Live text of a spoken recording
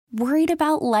Worried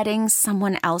about letting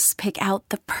someone else pick out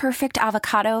the perfect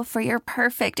avocado for your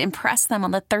perfect impress them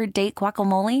on the third date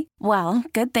guacamole? Well,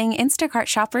 good thing Instacart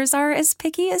shoppers are as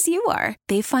picky as you are.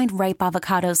 They find ripe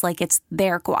avocados like it's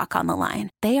their guac on the line.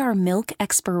 They are milk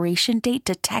expiration date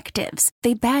detectives.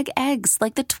 They bag eggs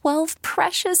like the 12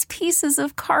 precious pieces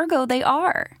of cargo they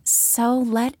are. So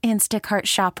let Instacart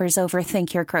shoppers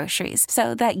overthink your groceries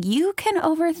so that you can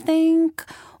overthink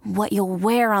what you'll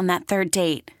wear on that third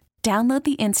date. Download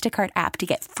the Instacart app to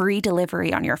get free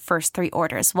delivery on your first 3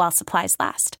 orders while supplies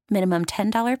last. Minimum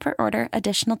 $10 per order.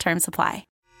 Additional terms apply.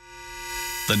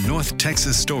 The North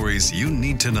Texas stories you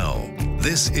need to know.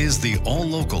 This is the All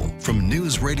Local from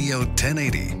News Radio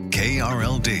 1080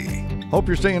 KRLD. Hope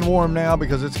you're staying warm now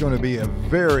because it's going to be a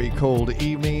very cold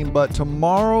evening, but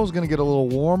tomorrow's going to get a little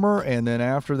warmer, and then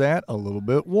after that, a little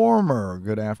bit warmer.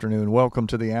 Good afternoon. Welcome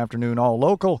to the Afternoon All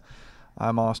Local.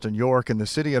 I'm Austin York, and the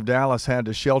city of Dallas had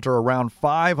to shelter around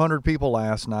 500 people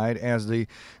last night as the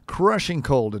crushing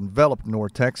cold enveloped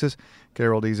North Texas.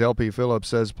 KRLD's LP Phillips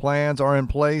says plans are in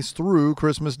place through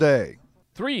Christmas Day.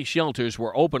 3 shelters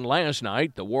were open last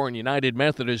night: the Warren United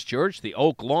Methodist Church, the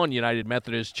Oak Lawn United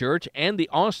Methodist Church, and the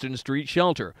Austin Street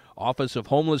Shelter. Office of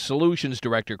Homeless Solutions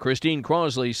Director Christine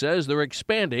Crosley says they're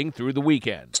expanding through the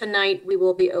weekend. Tonight we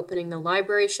will be opening the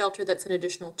library shelter. That's an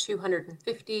additional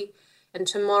 250. And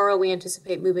tomorrow we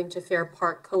anticipate moving to Fair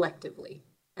Park collectively.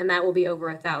 And that will be over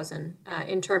 1,000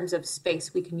 in terms of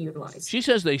space we can utilize. She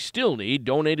says they still need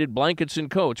donated blankets and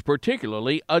coats,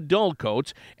 particularly adult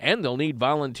coats, and they'll need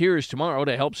volunteers tomorrow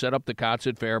to help set up the cots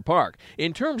at Fair Park.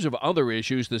 In terms of other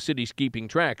issues the city's keeping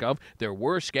track of, there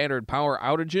were scattered power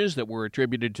outages that were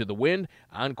attributed to the wind.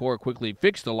 Encore quickly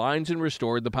fixed the lines and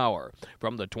restored the power.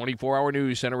 From the 24-hour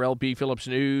News Center, LP Phillips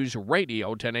News Radio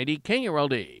 1080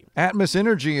 KRLD. Atmos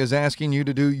Energy is asking you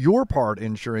to do your part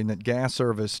ensuring that gas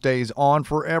service stays on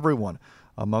for everyone.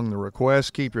 Among the requests,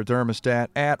 keep your thermostat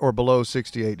at or below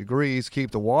 68 degrees,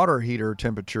 keep the water heater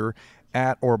temperature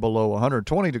at or below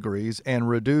 120 degrees, and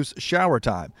reduce shower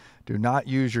time. Do not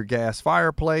use your gas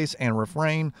fireplace and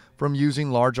refrain from using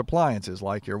large appliances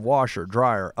like your washer,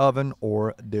 dryer, oven,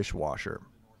 or dishwasher.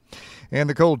 And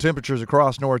the cold temperatures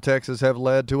across North Texas have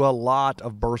led to a lot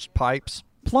of burst pipes.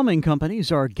 Plumbing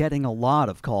companies are getting a lot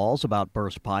of calls about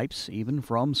burst pipes, even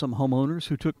from some homeowners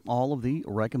who took all of the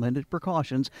recommended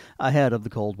precautions ahead of the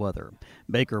cold weather.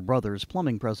 Baker Brothers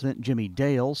Plumbing President Jimmy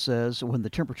Dale says when the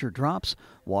temperature drops,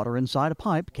 water inside a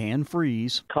pipe can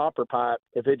freeze. Copper pipe,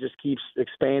 if it just keeps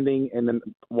expanding and the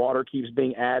water keeps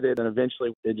being added, and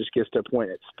eventually it just gets to a point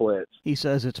it splits. He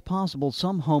says it's possible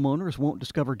some homeowners won't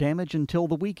discover damage until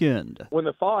the weekend. When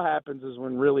the thaw happens is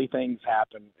when really things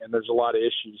happen, and there's a lot of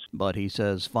issues. But he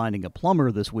says finding a plumber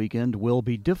this weekend will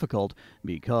be difficult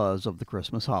because of the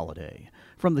Christmas holiday.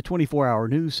 From the 24-hour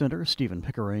News Center, Stephen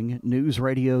Pickering, News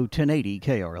Radio 1080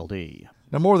 KRLD.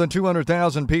 Now, more than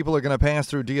 200,000 people are going to pass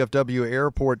through DFW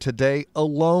Airport today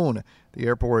alone. The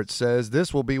airport says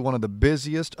this will be one of the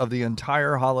busiest of the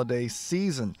entire holiday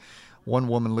season. One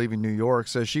woman leaving New York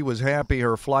says she was happy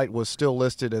her flight was still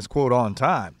listed as, quote, on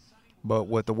time. But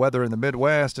with the weather in the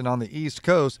Midwest and on the East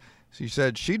Coast, she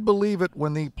said she'd believe it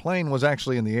when the plane was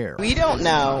actually in the air. We don't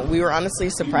know. We were honestly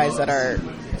surprised that our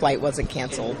flight wasn't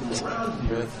canceled.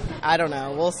 I don't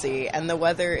know. We'll see. And the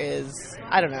weather is,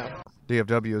 I don't know.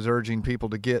 DFW is urging people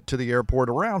to get to the airport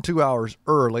around 2 hours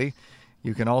early.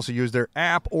 You can also use their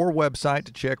app or website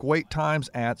to check wait times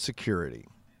at security.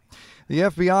 The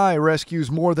FBI rescues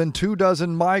more than 24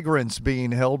 migrants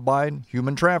being held by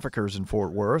human traffickers in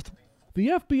Fort Worth. The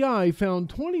FBI found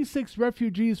 26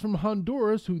 refugees from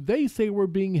Honduras who they say were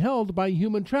being held by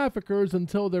human traffickers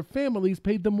until their families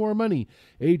paid them more money.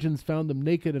 Agents found them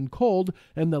naked and cold,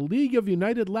 and the League of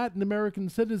United Latin American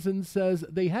Citizens says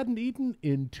they hadn't eaten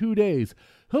in 2 days.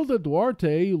 Hilda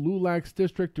Duarte, LULAC's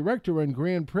district director in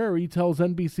Grand Prairie, tells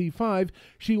NBC5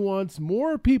 she wants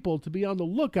more people to be on the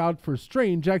lookout for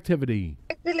strange activity.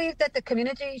 I believe that the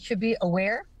community should be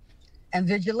aware and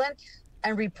vigilant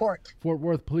and report. Fort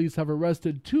Worth police have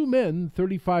arrested 2 men,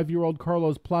 35-year-old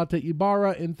Carlos Plata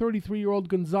Ibarra and 33-year-old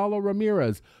Gonzalo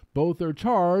Ramirez. Both are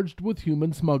charged with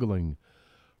human smuggling.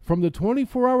 From the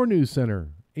 24-hour News Center,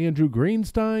 Andrew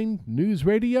Greenstein, News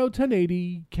Radio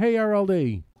 1080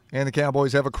 KRLD. And the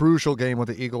Cowboys have a crucial game with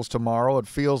the Eagles tomorrow. It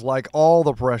feels like all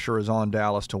the pressure is on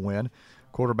Dallas to win.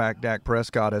 Quarterback Dak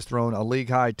Prescott has thrown a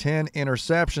league-high 10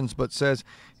 interceptions, but says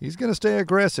he's going to stay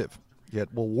aggressive,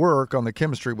 yet will work on the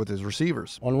chemistry with his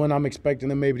receivers. On when I'm expecting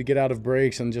them maybe to get out of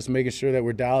breaks and just making sure that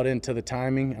we're dialed into the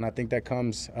timing, and I think that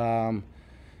comes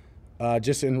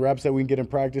just in reps that we can get in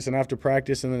practice and after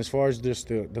practice. And then as far as just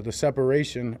the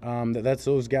separation, that's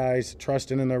those guys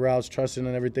trusting in their routes, trusting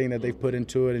in everything that they've put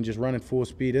into it and just running full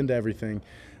speed into everything.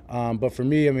 But for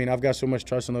me, I mean, I've got so much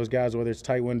trust in those guys, whether it's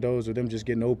tight windows or them just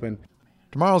getting open.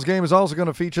 Tomorrow's game is also going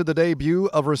to feature the debut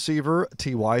of receiver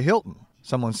T.Y. Hilton,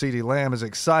 someone CeeDee Lamb is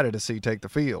excited to see take the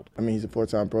field. I mean, he's a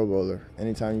 4-time Pro Bowler.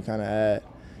 Anytime you kind of add,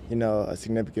 a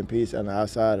significant piece on the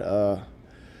outside,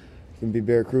 can be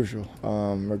very crucial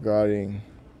regarding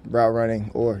route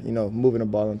running or, moving the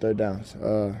ball on third downs.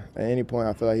 At any point,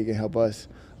 I feel like he can help us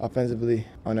offensively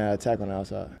on that attack on the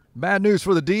outside. Bad news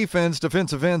for the defense.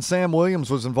 Defensive end Sam Williams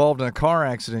was involved in a car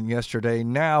accident yesterday.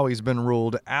 Now he's been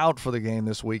ruled out for the game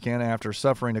this weekend after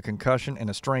suffering a concussion and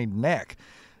a strained neck.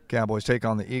 Cowboys take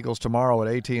on the Eagles tomorrow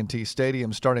at AT&T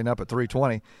Stadium starting up at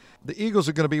 3:20. The Eagles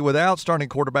are going to be without starting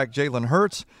quarterback Jalen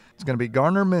Hurts. It's going to be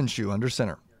Gardner Minshew under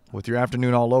center. With your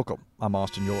afternoon All Local, I'm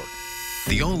Austin York.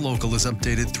 The All Local is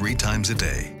updated 3 times a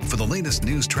day. For the latest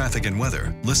news, traffic, and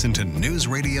weather, listen to News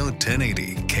Radio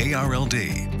 1080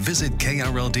 KRLD. Visit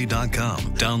KRLD.com,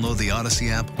 download the Odyssey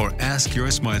app, or ask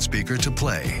your smart speaker to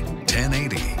play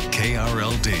 1080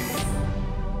 KRLD.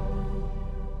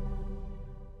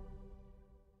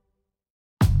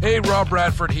 Hey, Rob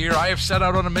Bradford here. I have set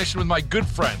out on a mission with my good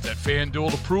friends at FanDuel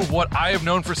to prove what I have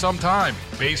known for some time.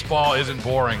 Baseball isn't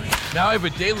boring. Now I have a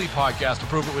daily podcast to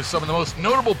prove it with some of the most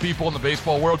notable people in the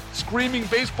baseball world, screaming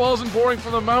baseball isn't boring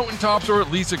from the mountaintops, or at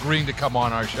least agreeing to come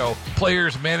on our show.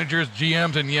 Players, managers,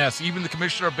 GMs, and yes, even the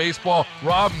commissioner of baseball,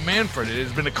 Rob Manfred. It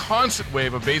has been a constant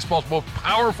wave of baseball's most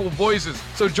powerful voices.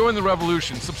 So join the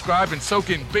revolution. Subscribe and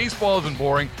soak in Baseball Isn't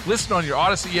Boring. Listen on your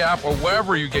Odyssey app or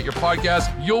wherever you get your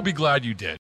podcasts. You'll be glad you did.